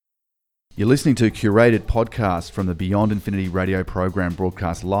You're listening to a curated podcast from the Beyond Infinity radio program,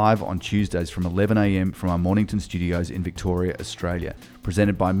 broadcast live on Tuesdays from 11 a.m. from our Mornington studios in Victoria, Australia.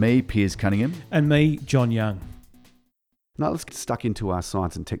 Presented by me, Piers Cunningham. And me, John Young. Now let's get stuck into our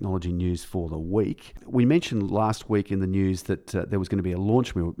science and technology news for the week. We mentioned last week in the news that there was going to be a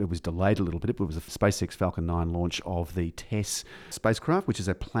launch. It was delayed a little bit. It was a SpaceX Falcon 9 launch of the TESS spacecraft, which is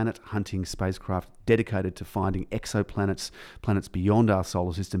a planet-hunting spacecraft dedicated to finding exoplanets, planets beyond our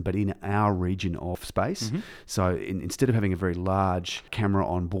solar system, but in our region of space. Mm-hmm. So instead of having a very large camera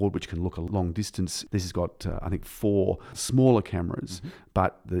on board, which can look a long distance, this has got, I think, 4 smaller cameras,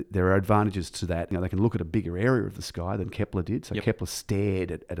 but there are advantages to that. They can look at a bigger area of the sky than Kepler did. So Kepler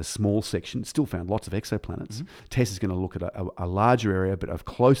stared at a small section, still found lots of exoplanets. TESS is going to look at a larger area, but of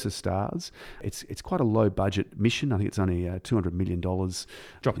closer stars. It's quite a low budget mission. I think it's only $200 million.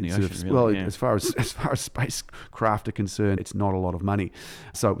 Drop in the ocean, Well, really, yeah. as far as spacecraft are concerned, it's not a lot of money.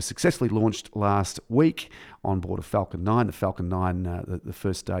 So it was successfully launched last week on board a Falcon 9. The Falcon 9, the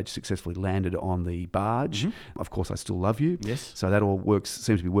first stage, successfully landed on the barge. Of course, I Still Love You. Yes. So that all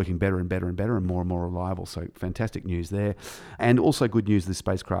seems to be working better and better and better and more reliable. So fantastic news there. And also good news, the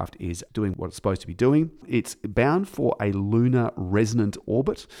spacecraft is doing what it's supposed to be doing. It's bound for a lunar resonant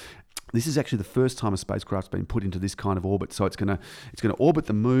orbit. This is actually the first time a spacecraft's been put into this kind of orbit. So it's going to orbit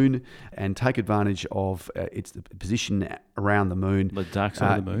the moon and take advantage of its position around the moon. The dark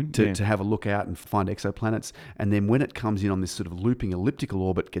side of the moon. To have a look out and find exoplanets. And then when it comes in on this sort of looping elliptical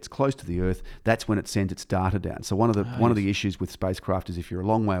orbit, gets close to the Earth, that's when it sends its data down. So one of the issues with spacecraft is if you're a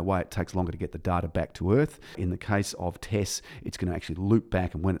long way away, it takes longer to get the data back to Earth. In the case of TESS, it's going to actually loop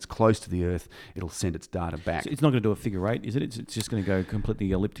back, and when it's close to the Earth, it'll send its data back. So it's not going to do a figure eight, is it? It's just going to go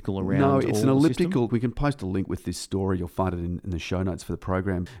completely elliptical around. No, it's an all the elliptical. system? We can post a link with this story. You'll find it in the show notes for the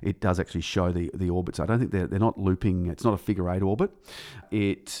program. It does actually show the orbits. I don't think they're not looping. It's not a figure eight orbit.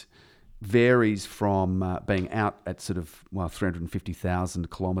 It varies from being out at sort of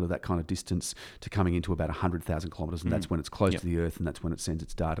 350,000 kilometre, that kind of distance, to coming into about 100,000 kilometres, and that's when it's close to the Earth, and that's when it sends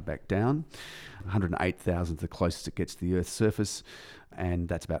its data back down. 108,000 the closest it gets to the Earth's surface, and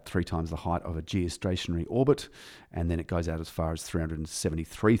that's about 3 times the height of a geostationary orbit. And then it goes out as far as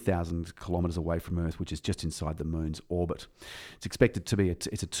 373,000 kilometres away from Earth, which is just inside the Moon's orbit. It's expected to be it's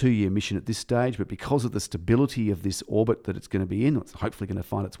a 2-year mission at this stage, but because of the stability of this orbit that it's going to be in, it's hopefully going to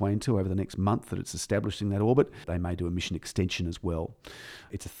find its way into over the next month that it's establishing that orbit, they may do a mission extension as well.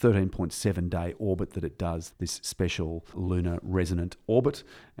 It's a 13.7-day orbit that it does, this special lunar resonant orbit.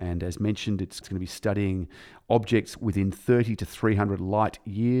 And as mentioned, it's going to be studying objects within 30 to 300 light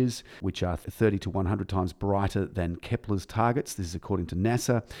years, which are 30 to 100 times brighter than Kepler's targets. This is according to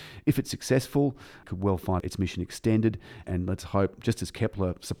NASA. If it's successful, it could well find its mission extended. And let's hope, just as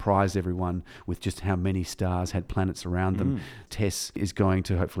Kepler surprised everyone with just how many stars had planets around them, TESS is going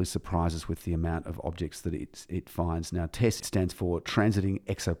to hopefully surprise us with the amount of objects that it finds. Now, TESS stands for Transiting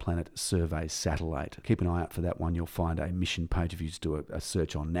Exoplanet Survey Satellite. Keep an eye out for that one. You'll find a mission page if you just do a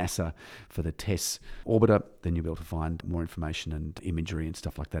search on NASA for the TESS orbiter. Then you'll be able to find more information and imagery and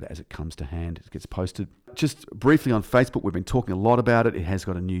stuff like that as it comes to hand. It gets posted. Just briefly on Facebook, we've been talking a lot about it. It has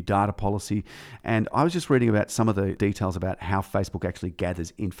got a new data policy. And I was just reading about some of the details about how Facebook actually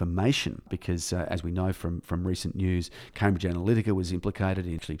gathers information, because as we know from recent news, Cambridge Analytica was implicated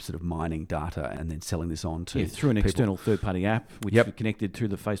in actually sort of mining data and then selling this on to through an people. external third-party app, which connected to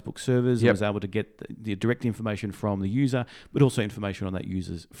the Facebook servers and was able to get the direct information from the user, but also information on that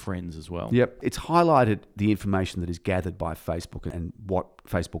user's friends as well. Yep. It's highlighted the information that is gathered by Facebook and what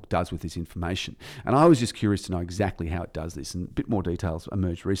Facebook does with this information. And I was just curious to know exactly how it does this, and a bit more details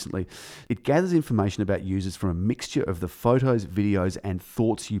emerged recently. It gathers information about users from a mixture of the photos, videos, and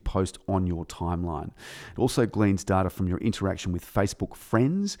thoughts you post on your timeline. It also gleans data from your interaction with Facebook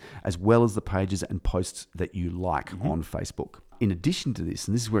friends, as well as the pages and posts that you like on Facebook. In addition to this,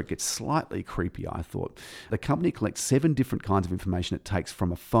 and this is where it gets slightly creepy, I thought, the company collects 7 different kinds of information it takes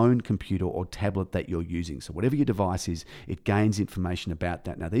from a phone, computer, or tablet that you're using. So whatever your device is, it gains information about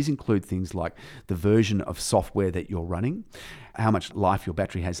that. Now, these include things like the version of software that you're running, how much life your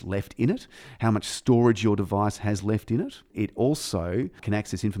battery has left in it, how much storage your device has left in it. It also can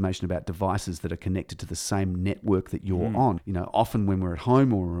access information about devices that are connected to the same network that you're on. Often when we're at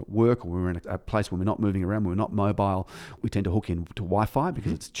home or we're at work or we're in a place where we're not moving around, we're not mobile, we tend to hook into Wi-Fi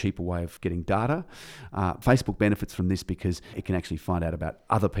because it's a cheaper way of getting data. Facebook benefits from this because it can actually find out about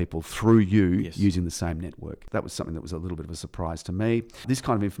other people through you using the same network. That was something that was a little bit of a surprise to me. This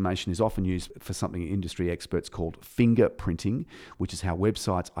kind of information is often used for something industry experts called fingerprinting, which is how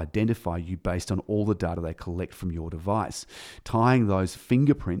websites identify you based on all the data they collect from your device. Tying those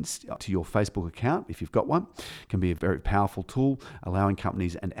fingerprints to your Facebook account, if you've got one, can be a very powerful tool, allowing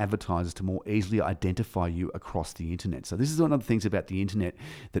companies and advertisers to more easily identify you across the internet. So this is one of the things about the internet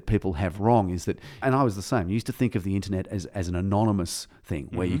that people have wrong, is that, and I was the same, you used to think of the internet as an anonymous thing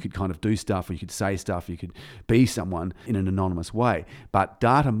where you could kind of do stuff, or you could say stuff, you could be someone in an anonymous way. But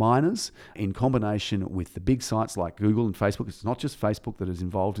data miners, in combination with the big sites like Google and Facebook, it's not just Facebook that is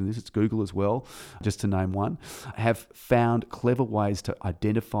involved in this, it's Google as well, just to name one, have found clever ways to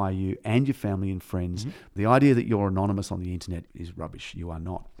identify you and your family and friends. The idea that you're anonymous on the internet is rubbish. You are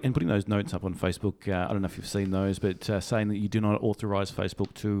not. And putting those notes up on Facebook, I don't know if you've seen those, but saying that you do not authorize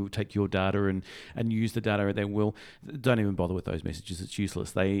Facebook to take your data and use the data at their will, don't even bother with those messages. It's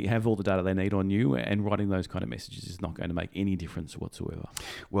useless. They have all the data they need on you, and writing those kind of messages is not going to make any difference whatsoever.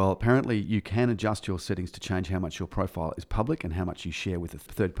 Well, apparently you can adjust your settings to change how much your profile is public and how much you share with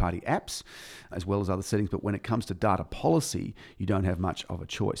third-party apps, as well as other settings. But when it comes to data policy, you don't have much of a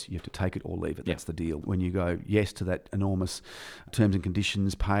choice. You have to take it or leave it. That's the deal. When you go yes to that enormous terms and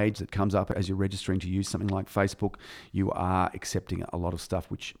conditions page that comes up as you're registering to use something like Facebook, you are accepting a lot of stuff,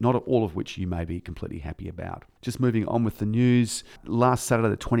 which not all of which you may be completely happy about. Just moving on with the news. Last Saturday,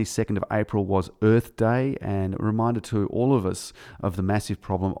 the 22nd of April, was Earth Day, and a reminder to all of us of the massive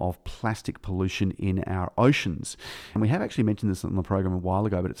problem of plastic pollution in our oceans. And we have actually mentioned this on the program a while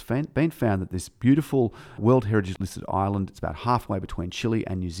ago, but it's been found that this beautiful World Heritage listed island, it's about halfway between Chile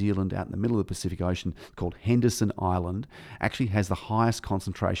and New Zealand, out in the middle of the Pacific Ocean, called Henderson Island, actually has the highest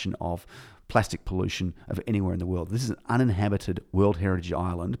concentration of plastic pollution of anywhere in the world. This is an uninhabited World Heritage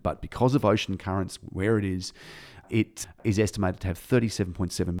Island, but because of ocean currents where it is estimated to have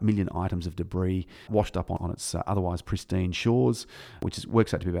 37.7 million items of debris washed up on its otherwise pristine shores, which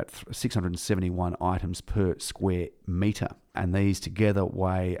works out to be about 671 items per square metre. And these together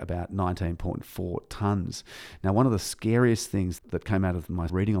weigh about 19.4 tonnes. Now, one of the scariest things that came out of my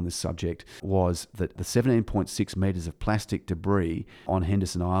reading on this subject was that the 17.6 metres of plastic debris on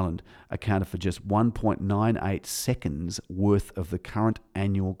Henderson Island accounted for just 1.98 seconds worth of the current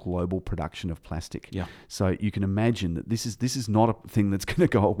annual global production of plastic. Yeah. So you can imagine that this is not a thing that's going to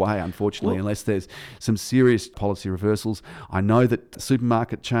go away, unfortunately, unless there's some serious policy reversals. I know that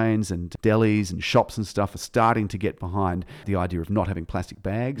supermarket chains and delis and shops and stuff are starting to get behind the idea of not having plastic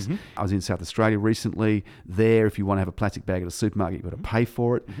bags. I was in South Australia recently. There, if you want to have a plastic bag at a supermarket, you've got to pay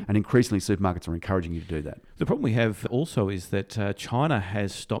for it. And increasingly, supermarkets are encouraging you to do that. The problem we have also is that China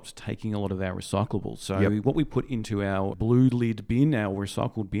has stopped taking a lot of our recyclables. So what we put into our blue lid bin, our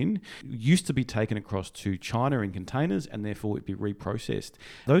recycled bin, used to be taken across to China in containers and therefore it'd be reprocessed.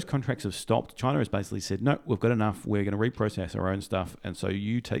 Those contracts have stopped. China has basically said, no, we've got enough. We're going to reprocess our own stuff. And so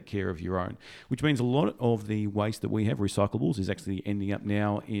you take care of your own, which means a lot of the waste that we have, recyclables, is actually ending up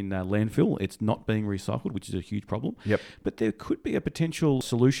now in landfill. It's not being recycled, which is a huge problem. But there could be a potential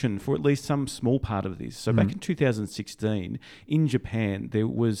solution for at least some small part of this. So back in 2016, in Japan, there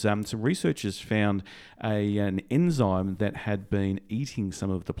was some researchers found an enzyme that had been eating some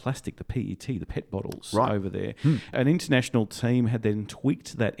of the plastic, the PET, the PET bottles over there. An international team had then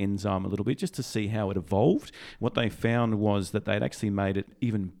tweaked that enzyme a little bit just to see how it evolved. What they found was that they'd actually made it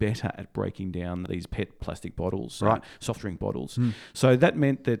even better at breaking down these PET plastic bottles, soft drink bottles. So that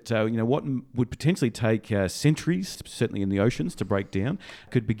meant that what would potentially take centuries, certainly in the oceans, to break down,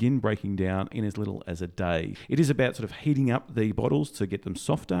 could begin breaking down in as little as a day. It is about sort of heating up the bottles to get them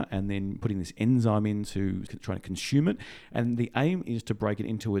softer and then putting this enzyme in to try to consume it. And the aim is to break it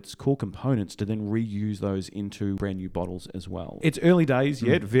into its core components to then reuse those into brand new bottles as well. It's early days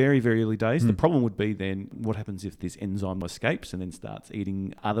yet, very, very early days. The problem would be then what happens if this enzyme escapes and then starts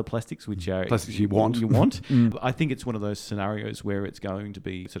eating other plastics, which are plastics you want. I think it's one of those scenarios where it's going to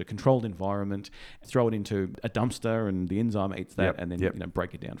be sort of controlled environment, throw it into a dumpster and the enzyme eats that and then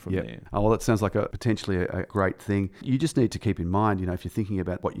break it down from there. Oh, well, that sounds like potentially a great thing. You just need to keep in mind, if you're thinking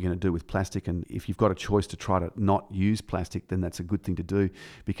about what you're going to do with plastic, and if you've got a choice to try to not use plastic, then that's a good thing to do,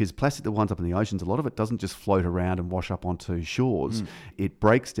 because plastic that winds up in the oceans, a lot of it doesn't just float around and wash up onto shores. It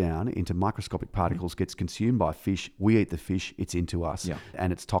breaks down into microscopic particles, gets consumed by fish. We eat the fish, it's into us,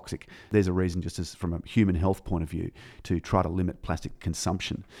 and it's toxic. There's a reason, just as from a human health point of view, to try to limit plastic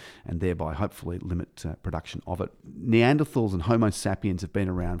consumption and thereby hopefully limit production of it. Neanderthals and Homo sapiens have been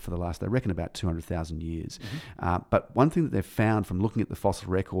around for the last, they reckon, about 200,000 years. years. But one thing that they've found from looking at the fossil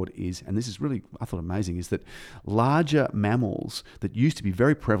record is, and this is really, I thought, amazing, is that larger mammals that used to be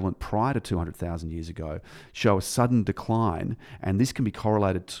very prevalent prior to 200,000 years ago show a sudden decline, and this can be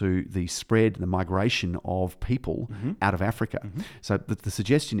correlated to the spread, the migration of people out of Africa. So the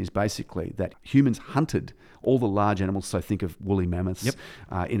suggestion is basically that humans hunted all the large animals, so think of woolly mammoths.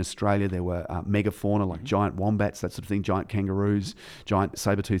 In Australia, there were megafauna like giant wombats, that sort of thing, giant kangaroos, giant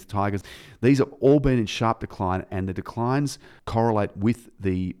saber-toothed tigers. These have all been in sharp decline, and the declines correlate with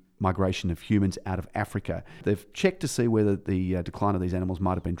the migration of humans out of Africa. They've checked to see whether the decline of these animals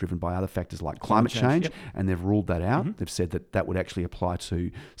might have been driven by other factors like climate change, and they've ruled that out. They've said that that would actually apply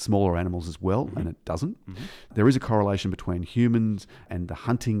to smaller animals as well, and it doesn't. There is a correlation between humans and the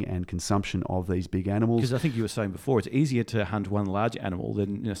hunting and consumption of these big animals. Because I think you were saying before, it's easier to hunt one large animal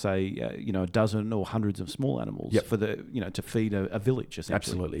than, say, a dozen or hundreds of small animals for the, to feed a village, essentially.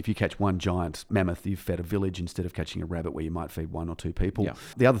 Absolutely. If you catch one giant mammoth, you've fed a village instead of catching a rabbit where you might feed one or two people.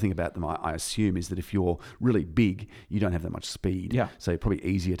 The other thing about them, I assume, is that if you're really big, you don't have that much speed. So it's probably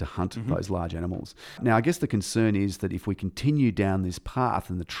easier to hunt those large animals. Now, I guess the concern is that if we continue down this path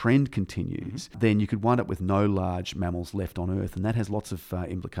and the trend continues, then you could wind up with no large mammals left on Earth. And that has lots of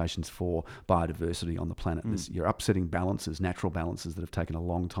implications for biodiversity on the planet. You're upsetting balances, natural balances that have taken a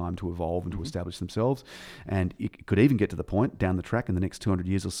long time to evolve and to establish themselves. And it could even get to the point down the track in the next 200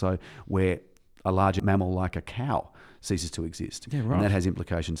 years or so where a larger mammal like a cow ceases to exist. And that has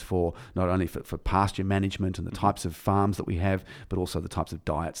implications for not only for pasture management and the types of farms that we have, but also the types of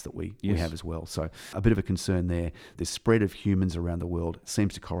diets that we have as well. So a bit of a concern there. The spread of humans around the world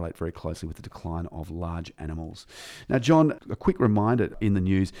seems to correlate very closely with the decline of large animals. Now, John, a quick reminder in the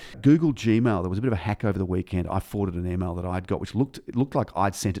news, Google Gmail, there was a bit of a hack over the weekend. I forwarded an email that I'd got, which looked like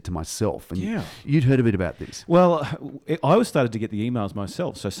I'd sent it to myself. And you'd heard a bit about this. Well, I was started to get the emails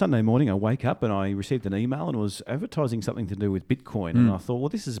myself. So Sunday morning I wake up and I received an email and it was advertising something to do with Bitcoin. And I thought, well,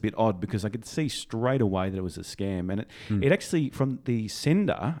 this is a bit odd because I could see straight away that it was a scam. And it actually, from the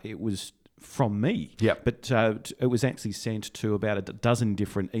sender, it was from me. But it was actually sent to about a dozen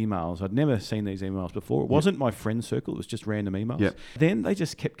different emails. I'd never seen these emails before. It wasn't my friend circle. It was just random emails. Then they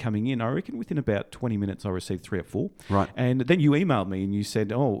just kept coming in. I reckon within about 20 minutes, I received 3 or 4. And then you emailed me and you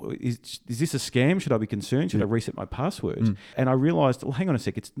said, oh, is this a scam? Should I be concerned? Should I reset my password? And I realized, well, hang on a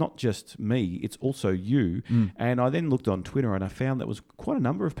sec. It's not just me. It's also you. And I then looked on Twitter and I found there was quite a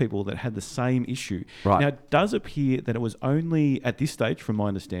number of people that had the same issue. Now, it does appear that it was only, at this stage, from my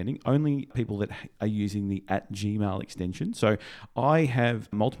understanding, only people that are using the @Gmail extension. So I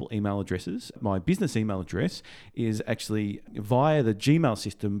have multiple email addresses. My business email address is actually via the Gmail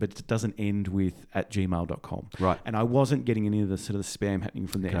system, but it doesn't end with @gmail.com. And I wasn't getting any of the sort of spam happening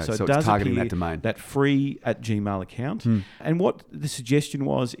from there. So it does targeting appear that domain, that free @Gmail account. And what the suggestion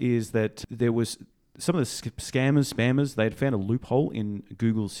was is that there was some of the spammers, they had found a loophole in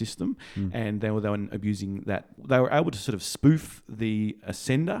Google's system and they were abusing that. They were able to sort of spoof the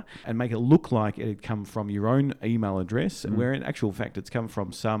sender and make it look like it had come from your own email address, where in actual fact it's come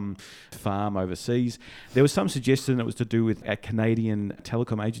from some farm overseas. There was some suggestion that it was to do with a Canadian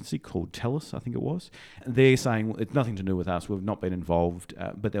telecom agency called TELUS, I think it was. They're saying, well, it's nothing to do with us, we've not been involved,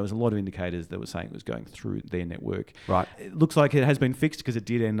 but there was a lot of indicators that were saying it was going through their network. It looks like it has been fixed because it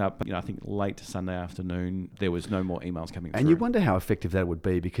did end up, I think late Sunday afternoon, there was no more emails coming through. And you wonder how effective that would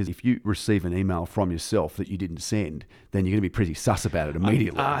be, because if you receive an email from yourself that you didn't send, then you're going to be pretty sus about it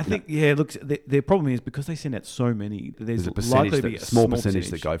immediately. I think, look, their problem is because they send out so many, there's a percentage, likely to be a small percentage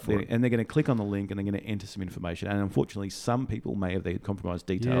that go for it. And they're going to click on the link and they're going to enter some information. And unfortunately, some people may have their compromised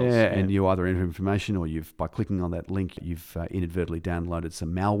details. And you either enter information or by clicking on that link, you've inadvertently downloaded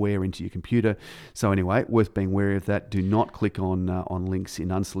some malware into your computer. So anyway, worth being wary of that. Do not click on links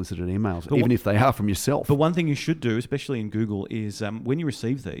in unsolicited emails, even if they are from yourself. But one thing you should do, especially in Google, is when you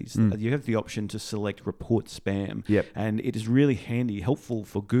receive these, you have the option to select report spam. And it is really handy, helpful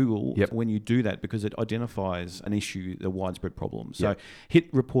for Google when you do that, because it identifies an issue, a widespread problem. So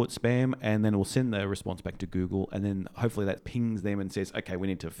hit report spam, and then it will send the response back to Google, and then hopefully that pings them and says, okay, we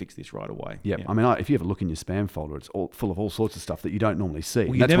need to fix this right away. I mean, if you have a look in your spam folder, it's all full of all sorts of stuff that you don't normally see.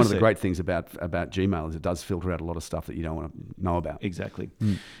 Well, and that's one of the great things about Gmail, is it does filter out a lot of stuff that you don't want to know about. Exactly.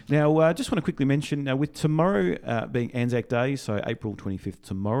 Now, I just want to quickly mention, with tomorrow being Anzac Day, so April 25th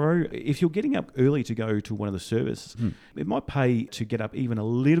tomorrow, if you're getting up early to go to one of the services, it might pay to get up even a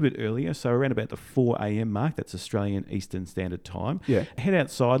little bit earlier, so around about the 4 a.m. mark, that's Australian Eastern Standard Time. Head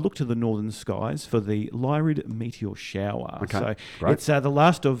outside, look to the northern skies for the Lyrid meteor shower. So it's the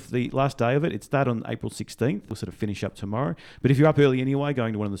last day of it. It started on April 16th. We'll sort of finish up tomorrow. But if you're up early anyway,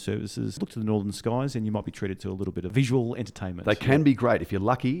 going to one of the services, look to the northern skies and you might be treated to a little bit of visual entertainment. They can be great. If you're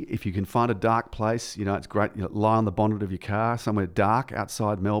lucky, if you can find a dark dark place, it's great. Lie on the bonnet of your car, somewhere dark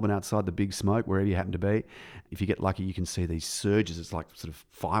outside Melbourne, outside the big smoke, wherever you happen to be. If you get lucky, you can see these surges. It's like sort of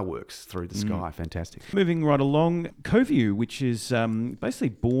fireworks through the sky. Fantastic. Moving right along, CoView, which is basically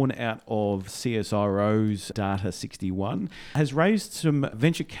born out of CSIRO's Data 61, has raised some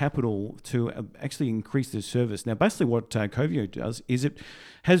venture capital to actually increase their service. Now, basically what CoView does is it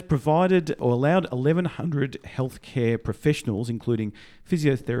has provided or allowed 1,100 healthcare professionals, including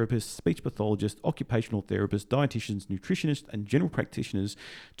physiotherapists, speech pathologists, occupational therapists, dietitians, nutritionists, and general practitioners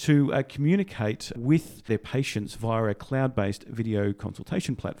to communicate with their patients via a cloud-based video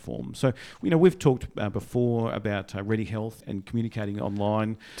consultation platform. So, we've talked before about Ready Health and communicating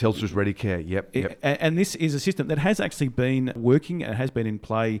online. Telstra's Ready Care, yep. And this is a system that has actually been working and has been in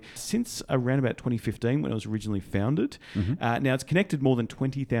play since around about 2015 when it was originally founded. Mm-hmm. Now, it's connected more than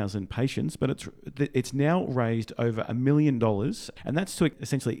 20,000 patients, but it's now raised over $1 million, and that's to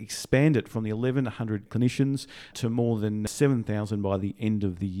essentially expand it from the 1,100 clinicians to more than 7,000 by the end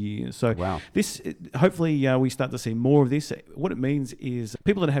of the year. So wow. This, hopefully we start to see more of this. What it means is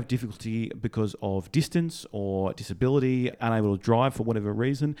people that have difficulty because of distance or disability, unable to drive for whatever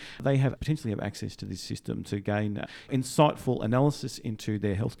reason, they potentially have access to this system to gain insightful analysis into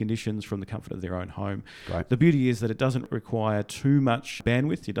their health conditions from the comfort of their own home. Great. The beauty is that it doesn't require too much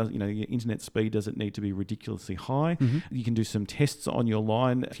bandwidth. It doesn't, your internet speed doesn't need to be ridiculously high. Mm-hmm. You can do some tests on your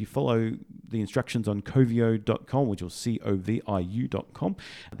line. If you follow the instructions on covio.com, which is COVIU.com,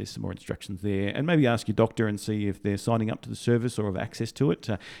 there's some more instructions there. And maybe ask your doctor and see if they're signing up to the service or have access to it.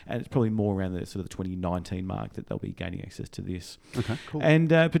 And it's probably more around the sort of the 2019 mark that they'll be gaining access to this. Okay, cool. And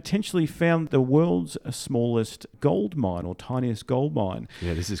potentially found the world's smallest gold mine or tiniest gold mine.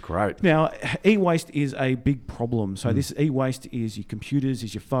 Yeah, this is great. Now, e-waste is a big problem. So this e-waste is your computers,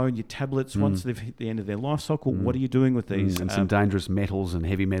 is your phone, your tablets. Once they've hit the end of their life cycle, what are you doing with these? And some dangerous metals and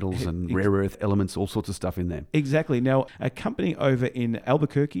heavy metals and rare earth elements, all sorts of stuff in there. Exactly. Now, a company over in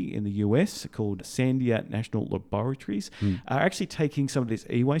Albuquerque in the US called Sandia National Laboratories are actually taking some of this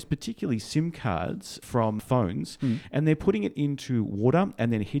e-waste, particularly SIM cards from phones, and they're putting it into water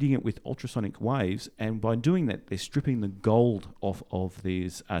and then hitting it with ultrasonic waves. And by doing that, they're stripping the gold off of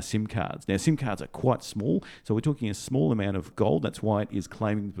these SIM cards. Now, SIM cards are quite small, so we're talking a small amount of gold. That's why it is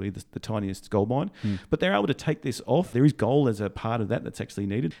claiming to be the tiniest gold mine. But they're able to take this off. There is gold as a part of that that's actually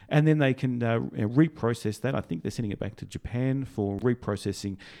needed. And then they can reprocess that. I think they're sending it back to Japan for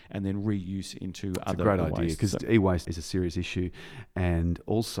reprocessing and then reuse into other great wastes. idea, because e-waste is a serious issue, and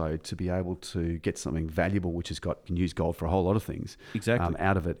also to be able to get something valuable which can use gold for a whole lot of things. Exactly.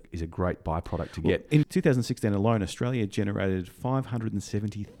 Out of it is a great byproduct to get. In 2016 alone, Australia generated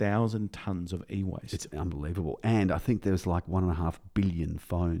 570,000 tonnes of e-waste. It's unbelievable, and I think there was like 1.5 billion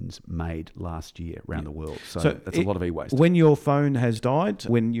phones made last year around the world. So that's a lot of e-waste. When your phone has died,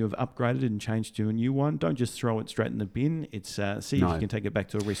 when you've upgraded and changed to a new one, don't just throw it straight in the bin. It's see if you can take it back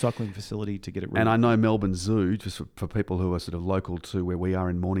to a recycling facility to get it. And I know Melbourne Zoo, just for people who are sort of local to where we are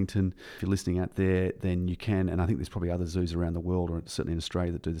in Mornington, if you're listening out there, then you can. And I think there's probably other zoos around the world, or certainly in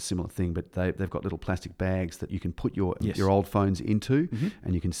Australia, that do the similar thing. But they've got little plastic bags that you can put your old phones into,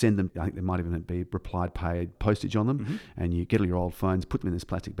 and you can send them. I think there might even be replied paid postage on them, and you get your old phones, put them in this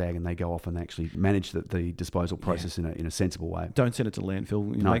plastic bag, and they go off and they actually manage the disposal process in a sensible way. Don't send it to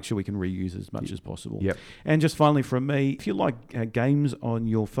landfill. Make sure we can reuse as much as possible. Yep. And just finally from me, if you like games on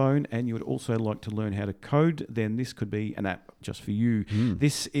your phone and you would also like to learn how to code, then this could be an app just for you.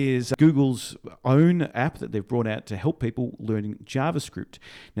 This is Google's own app that they've brought out to help people learning JavaScript.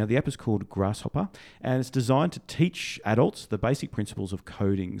 Now, the app is called Grasshopper, and it's designed to teach adults the basic principles of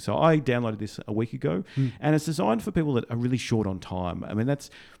coding. So I downloaded this a week ago, and it's designed for people that are really short on time. I mean, that's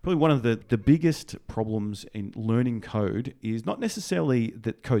probably one of the biggest problems in learning code is not necessarily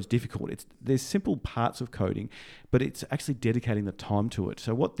that code's difficult. There's simple parts of coding, but it's actually dedicating the time to it.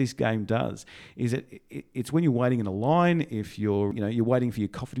 So what this game does is it's when you're waiting in a line, if you're waiting for your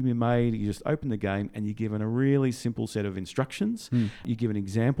coffee to be made, you just open the game and you're given a really simple set of instructions. You give an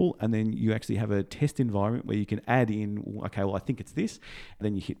example, and then you actually have a test environment where you can add in, okay, well, I think it's this. And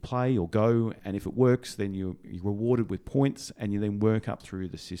then you hit play or go, and if it works, then you're rewarded with points, and you then work up through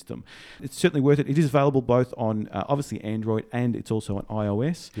the system. It's certainly worth it. It is available both on obviously Android, and it's also on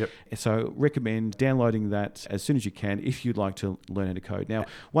iOS. Yep. So recommend downloading that as soon as you can if you'd like to learn how to code. Now,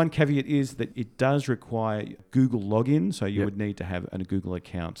 one caveat is that it does require Google login, so you would need to have a Google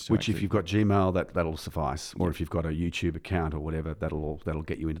account. Which, if you've got Gmail, that'll suffice, or if you've got a YouTube account or whatever, that'll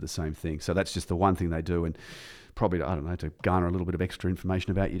get you into the same thing. So that's just the one thing they do, and probably, I don't know, to garner a little bit of extra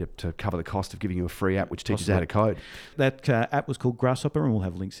information about you to cover the cost of giving you a free app which teaches you how to code. That app was called Grasshopper, and we'll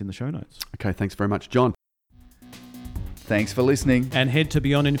have links in the show notes. Okay, thanks very much, John. Thanks for listening. And head to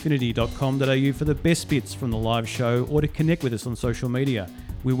beyondinfinity.com.au for the best bits from the live show or to connect with us on social media.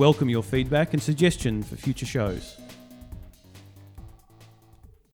 We welcome your feedback and suggestions for future shows.